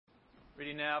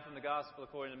Reading now from the Gospel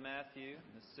according to Matthew,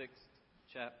 the 6th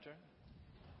chapter.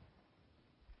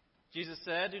 Jesus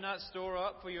said, "Do not store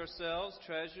up for yourselves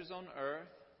treasures on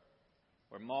earth,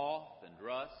 where moth and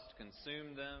rust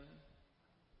consume them,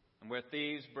 and where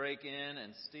thieves break in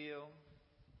and steal.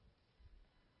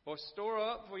 For store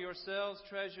up for yourselves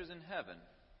treasures in heaven,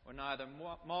 where neither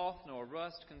moth nor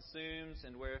rust consumes,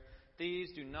 and where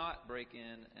thieves do not break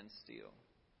in and steal.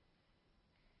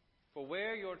 For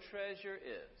where your treasure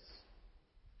is,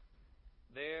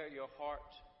 there your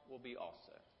heart will be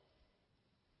also."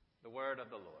 The word of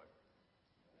the Lord.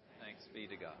 Thanks be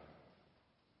to God.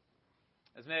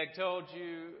 As Meg told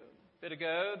you a bit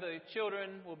ago, the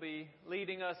children will be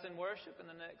leading us in worship in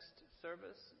the next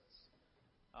service. It's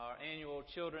our annual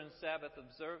Children's Sabbath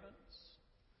observance.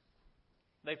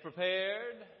 They've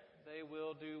prepared. They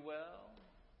will do well.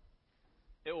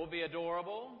 It will be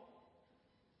adorable.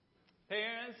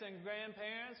 Parents and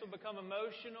grandparents will become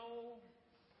emotional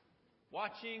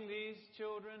watching these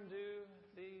children do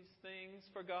these things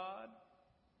for God.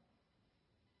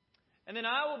 And then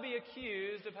I will be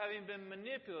accused of having been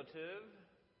manipulative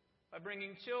by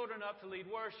bringing children up to lead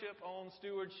worship on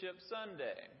Stewardship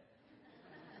Sunday.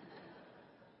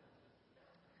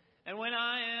 And when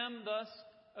I am thus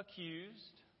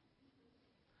accused,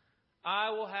 I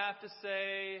will have to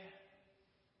say,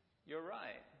 "You're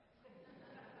right."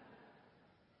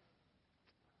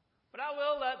 But I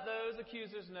will let those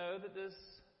accusers know that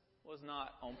this was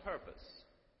not on purpose.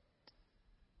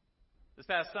 This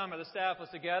past summer, the staff was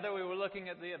together. We were looking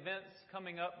at the events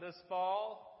coming up this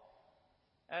fall.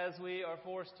 As we are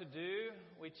forced to do,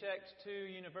 we checked 2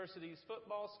 universities'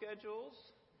 football schedules.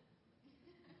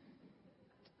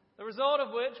 The result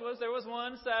of which was there was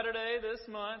one Saturday this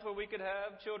month where we could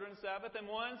have Children's Sabbath, and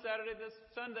one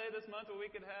Sunday this month where we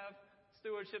could have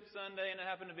Stewardship Sunday, and it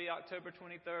happened to be October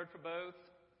 23rd for both.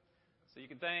 So you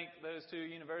can thank those 2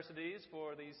 universities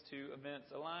for these 2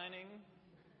 events aligning.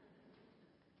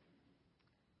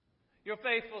 Your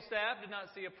faithful staff did not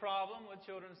see a problem with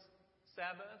Children's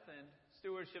Sabbath and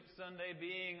Stewardship Sunday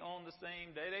being on the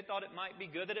same day. They thought it might be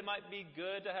good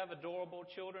to have adorable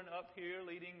children up here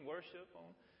leading worship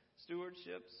on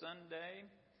Stewardship Sunday.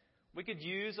 We could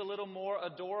use a little more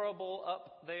adorable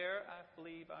up there, I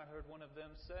believe I heard one of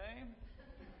them say.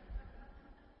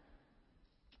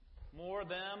 More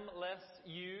them, less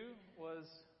you was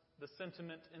the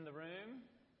sentiment in the room.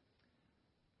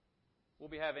 We'll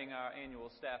be having our annual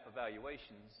staff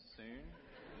evaluations soon.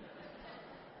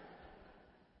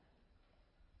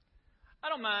 I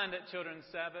don't mind that Children's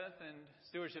Sabbath and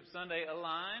Stewardship Sunday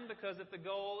align, because if the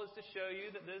goal is to show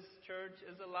you that this church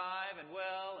is alive and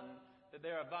well and that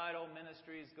there are vital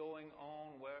ministries going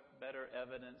on, where better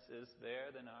evidence is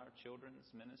there than our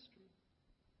children's ministry?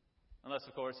 Unless,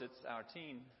 of course, it's our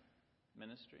teen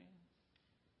ministry,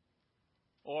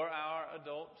 or our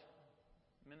adult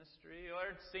ministry,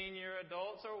 or senior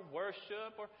adults, or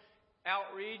worship, or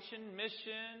outreach and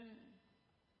mission.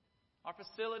 Our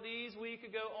facilities, we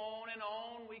could go on and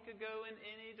on. We could go in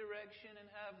any direction and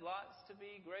have lots to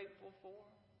be grateful for.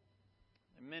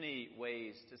 There are many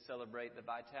ways to celebrate the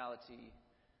vitality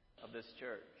of this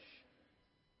church.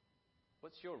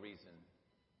 What's your reason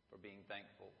for being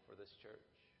thankful for this church?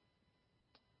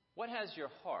 What has your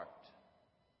heart?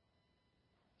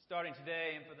 Starting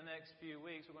today and for the next few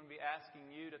weeks, we're going to be asking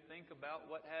you to think about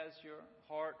what has your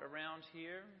heart around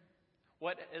here.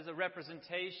 What is a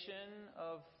representation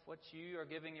of what you are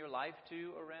giving your life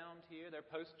to around here? There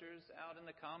are posters out in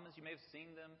the Commons. You may have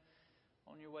seen them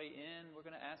on your way in. We're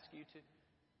going to ask you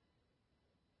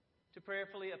to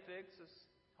prayerfully affix a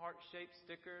heart-shaped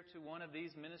sticker to one of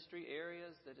these ministry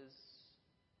areas that is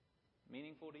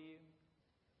meaningful to you.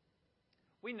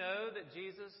 We know that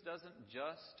Jesus doesn't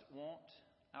just want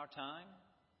our time.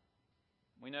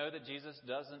 We know that Jesus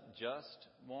doesn't just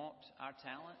want our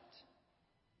talent.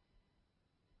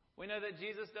 We know that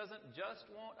Jesus doesn't just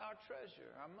want our treasure,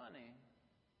 our money.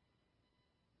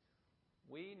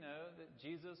 We know that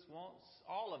Jesus wants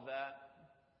all of that,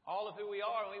 all of who we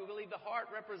are. We believe the heart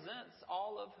represents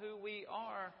all of who we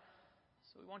are.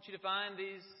 So we want you to find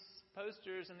these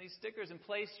posters and these stickers and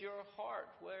place your heart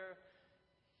where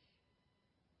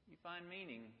you find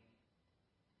meaning.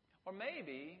 Or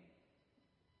maybe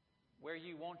where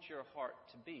you want your heart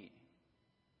to be.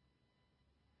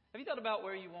 Have you thought about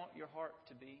where you want your heart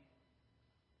to be?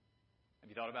 Have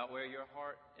you thought about where your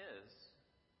heart is?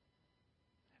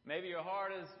 Maybe your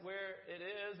heart is where it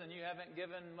is and you haven't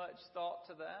given much thought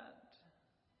to that.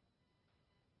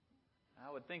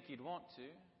 I would think you'd want to.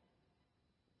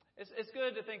 It's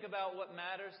good to think about what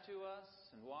matters to us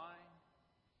and why.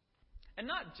 And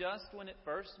not just when it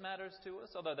first matters to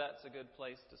us, although that's a good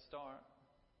place to start.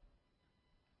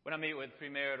 When I meet with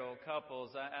premarital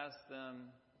couples, I ask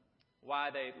them why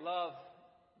they love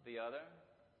the other.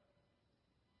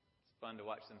 It's fun to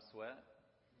watch them sweat.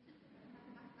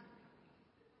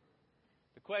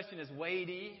 The question is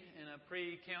weighty in a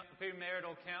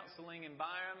premarital counseling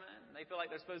environment. They feel like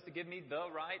they're supposed to give me the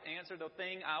right answer, the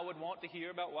thing I would want to hear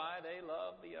about why they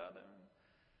love the other.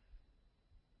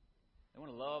 They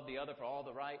want to love the other for all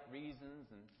the right reasons,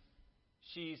 and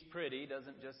she's pretty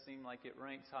doesn't just seem like it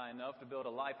ranks high enough to build a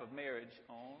life of marriage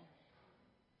on.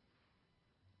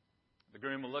 The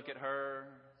groom will look at her,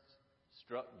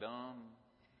 struck dumb,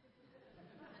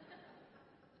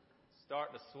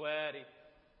 start to sweat.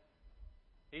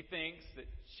 He thinks that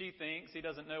she thinks he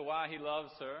doesn't know why he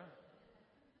loves her.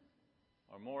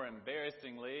 Or more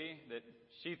embarrassingly, that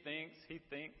she thinks he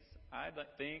thinks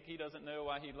he doesn't know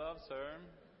why he loves her.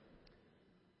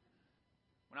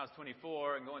 When I was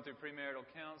 24 and going through premarital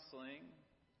counseling,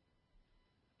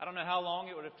 I don't know how long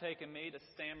it would have taken me to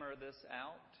stammer this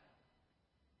out,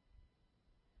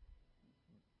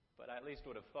 but I at least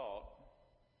would have thought,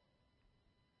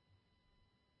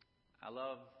 I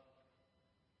love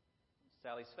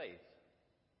Sally's faith.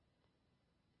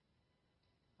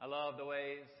 I love the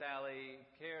way Sally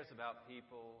cares about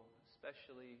people,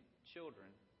 especially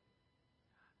children.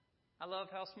 I love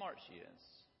how smart she is.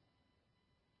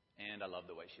 And I love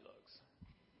the way she looks.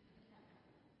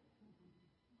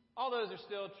 All those are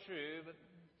still true, but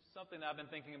something that I've been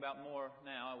thinking about more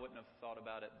now, I wouldn't have thought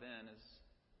about it then, is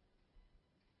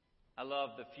I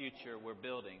love the future we're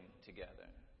building together.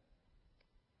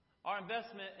 Our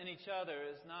investment in each other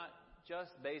is not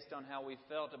just based on how we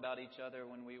felt about each other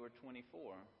when we were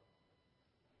 24.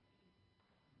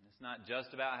 It's not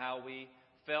just about how we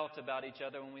felt about each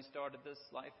other when we started this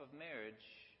life of marriage,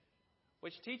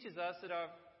 which teaches us that our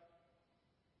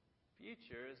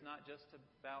future is not just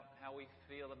about how we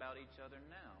feel about each other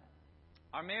now.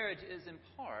 Our marriage is in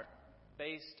part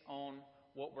based on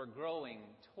what we're growing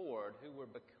toward, who we're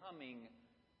becoming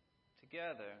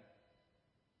together.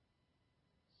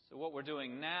 So what we're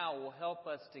doing now will help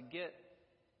us to get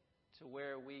to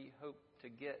where we hope to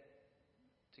get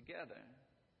together,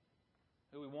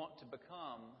 who we want to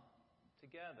become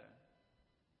together.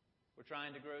 We're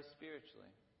trying to grow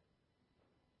spiritually.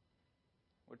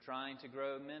 We're trying to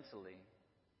grow mentally.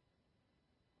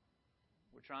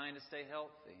 We're trying to stay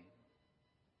healthy.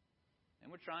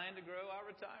 And we're trying to grow our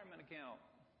retirement account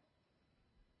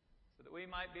so that we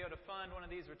might be able to fund one of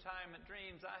these retirement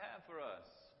dreams I have for us.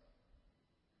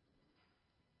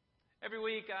 Every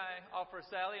week I offer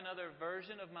Sally another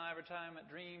version of my retirement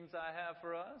dreams I have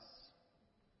for us.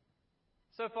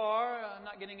 So far, I'm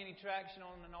not getting any traction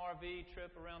on an RV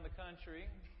trip around the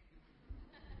country.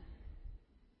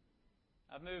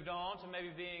 I've moved on to maybe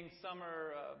being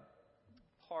summer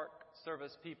park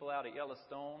service people out at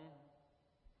Yellowstone.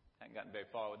 Haven't gotten very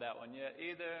far with that one yet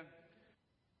either.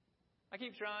 I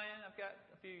keep trying. I've got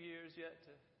a few years yet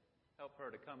to help her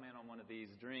to come in on one of these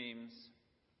dreams.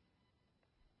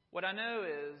 What I know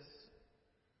is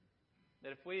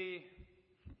that if we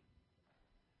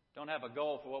don't have a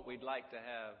goal for what we'd like to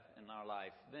have in our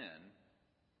life then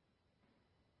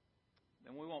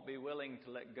we won't be willing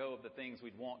to let go of the things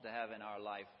we'd want to have in our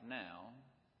life now.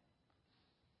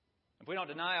 If we don't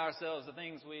deny ourselves the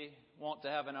things we want to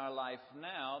have in our life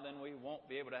now, then we won't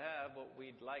be able to have what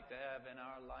we'd like to have in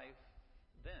our life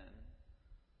then.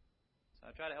 So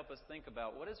I try to help us think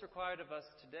about what is required of us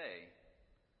today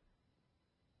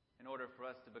in order for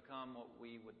us to become what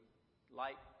we would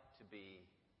like to be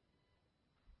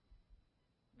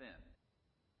then.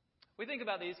 We think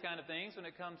about these kind of things when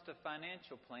it comes to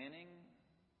financial planning.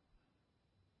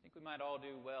 I think we might all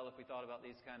do well if we thought about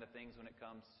these kind of things when it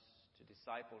comes to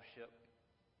discipleship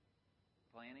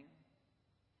planning.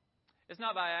 It's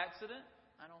not by accident,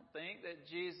 I don't think, that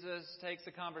Jesus takes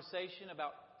a conversation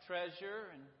about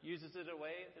treasure and uses it a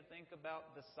way to think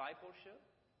about discipleship.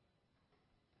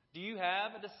 Do you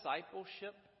have a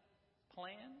discipleship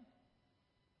plan?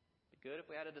 It'd be good if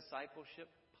we had a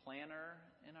discipleship planner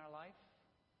in our life.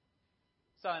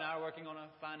 Sally and I are working on a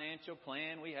financial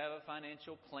plan. We have a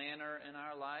financial planner in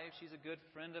our life. She's a good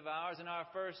friend of ours. In our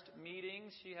first meeting,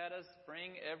 she had us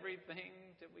bring everything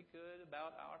that we could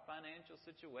about our financial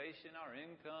situation, our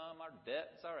income, our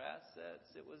debts, our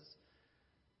assets. It was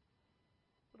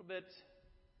a little bit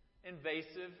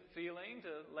invasive feeling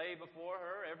to lay before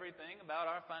her everything about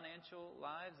our financial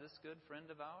lives, this good friend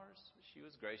of ours. She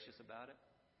was gracious about it.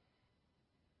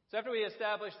 So after we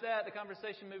established that, the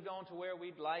conversation moved on to where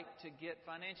we'd like to get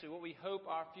financially, what we hope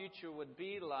our future would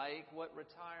be like, what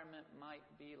retirement might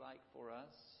be like for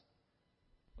us.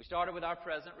 We started with our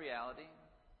present reality,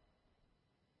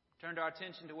 turned our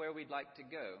attention to where we'd like to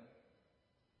go.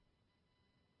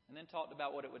 and then talked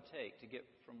about what it would take to get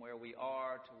from where we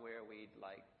are to where we'd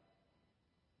like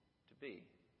to be.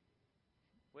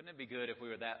 Wouldn't it be good if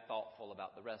we were that thoughtful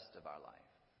about the rest of our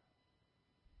life?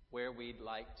 Where we'd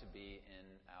like to be in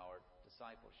our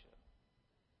discipleship.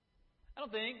 I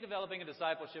don't think developing a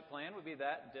discipleship plan would be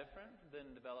that different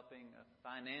than developing a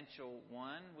financial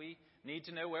one. We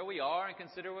need to know where we are and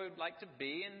consider where we'd like to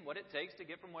be and what it takes to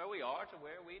get from where we are to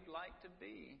where we'd like to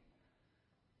be.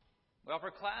 We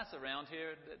offer a class around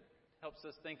here that helps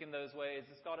us think in those ways.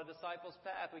 It's called a Disciples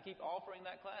Path. We keep offering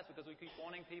that class because we keep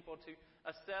wanting people to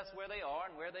assess where they are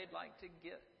and where they'd like to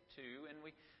get to. And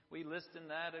we list in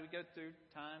that, and we go through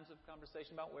times of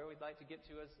conversation about where we'd like to get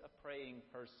to as a praying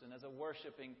person, as a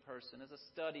worshiping person, as a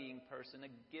studying person,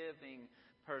 a giving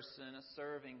person, a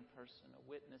serving person, a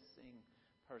witnessing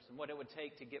person. What it would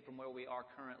take to get from where we are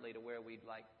currently to where we'd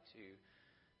like to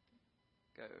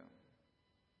go.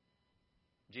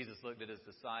 Jesus looked at his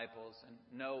disciples and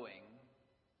knowing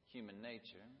human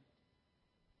nature,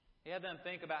 he had them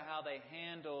think about how they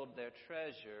handled their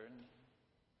treasure and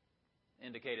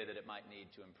indicated that it might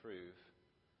need to improve.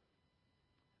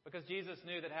 Because Jesus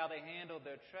knew that how they handled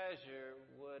their treasure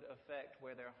would affect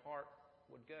where their heart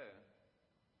would go.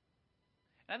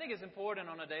 And I think it's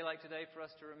important on a day like today for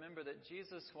us to remember that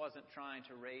Jesus wasn't trying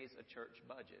to raise a church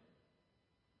budget.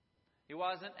 He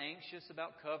wasn't anxious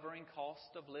about covering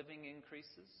cost of living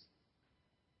increases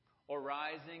or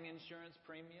rising insurance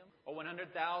premium or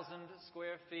 100,000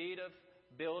 square feet of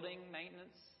building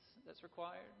maintenance that's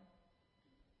required.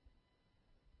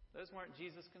 Those weren't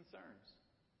Jesus' concerns.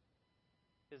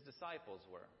 His disciples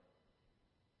were.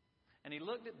 And he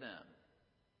looked at them.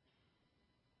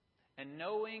 And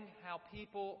knowing how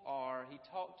people are, he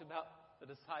talked about the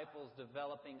disciples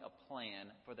developing a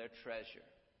plan for their treasure.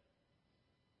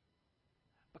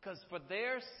 Because for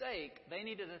their sake, they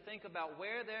needed to think about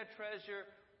where their treasure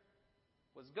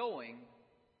was going.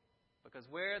 Because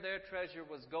where their treasure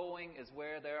was going is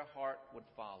where their heart would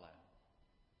follow.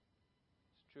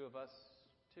 It's true of us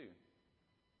too.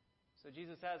 So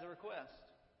Jesus has a request.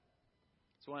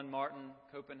 It's one Martin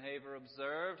Copenhaver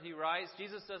observed. He writes,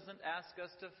 Jesus doesn't ask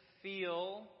us to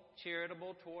feel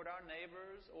charitable toward our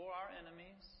neighbors or our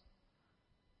enemies.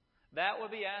 That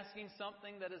would be asking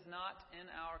something that is not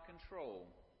in our control.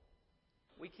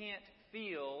 We can't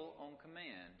feel on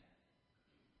command.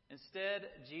 Instead,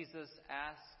 Jesus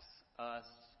asks us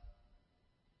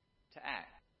to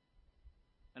act.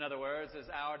 In other words, as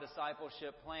our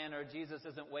discipleship planner, Jesus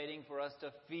isn't waiting for us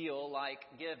to feel like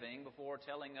giving before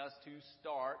telling us to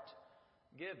start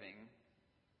giving.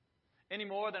 Any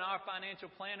more than our financial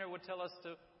planner would tell us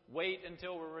to wait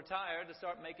until we're retired to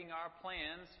start making our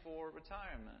plans for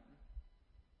retirement.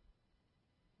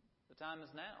 The time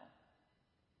is now.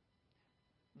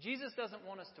 Jesus doesn't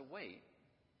want us to wait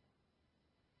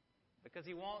because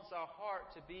he wants our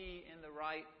heart to be in the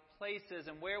right places,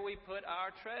 and where we put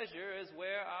our treasure is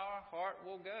where our heart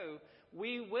will go.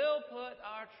 We will put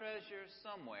our treasure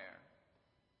somewhere.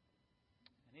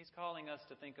 And he's calling us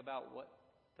to think about what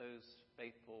those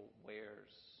faithful wares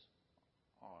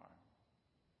are.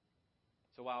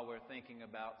 So while we're thinking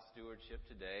about stewardship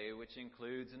today, which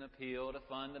includes an appeal to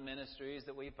fund the ministries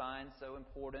that we find so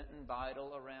important and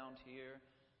vital around here,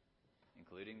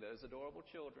 including those adorable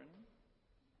children,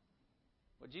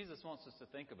 what Jesus wants us to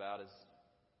think about is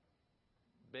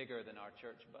bigger than our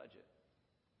church budget.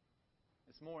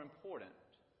 It's more important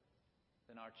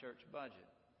than our church budget.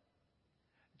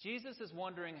 Jesus is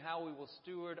wondering how we will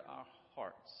steward our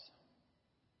hearts,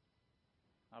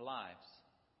 our lives.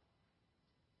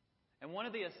 And one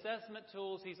of the assessment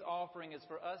tools he's offering is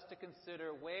for us to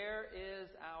consider, where is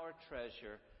our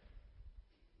treasure?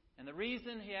 And the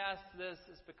reason he asks this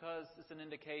is because it's an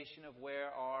indication of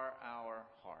where are our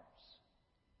hearts.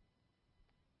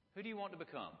 Who do you want to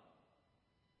become?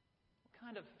 What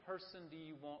kind of person do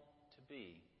you want to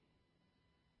be?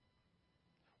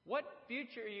 What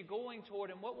future are you going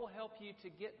toward, and what will help you to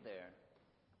get there?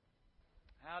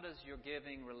 How does your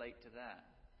giving relate to that?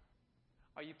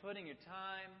 Are you putting your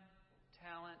time,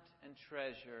 talent, and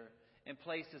treasure in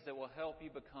places that will help you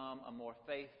become a more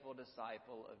faithful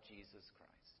disciple of Jesus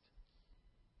Christ?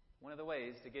 One of the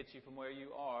ways to get you from where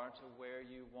you are to where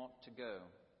you want to go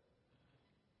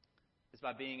is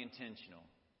by being intentional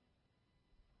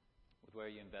with where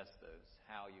you invest those,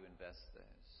 how you invest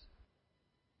those.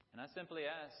 And I simply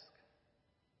ask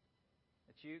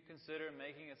that you consider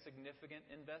making a significant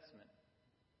investment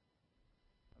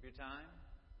of your time,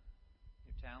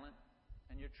 your talent,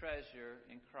 and your treasure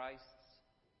in Christ's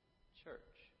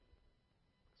church.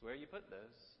 Because where you put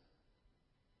those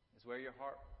is where your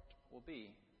heart will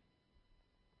be.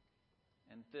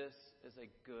 And this is a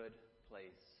good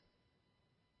place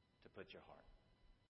put your heart.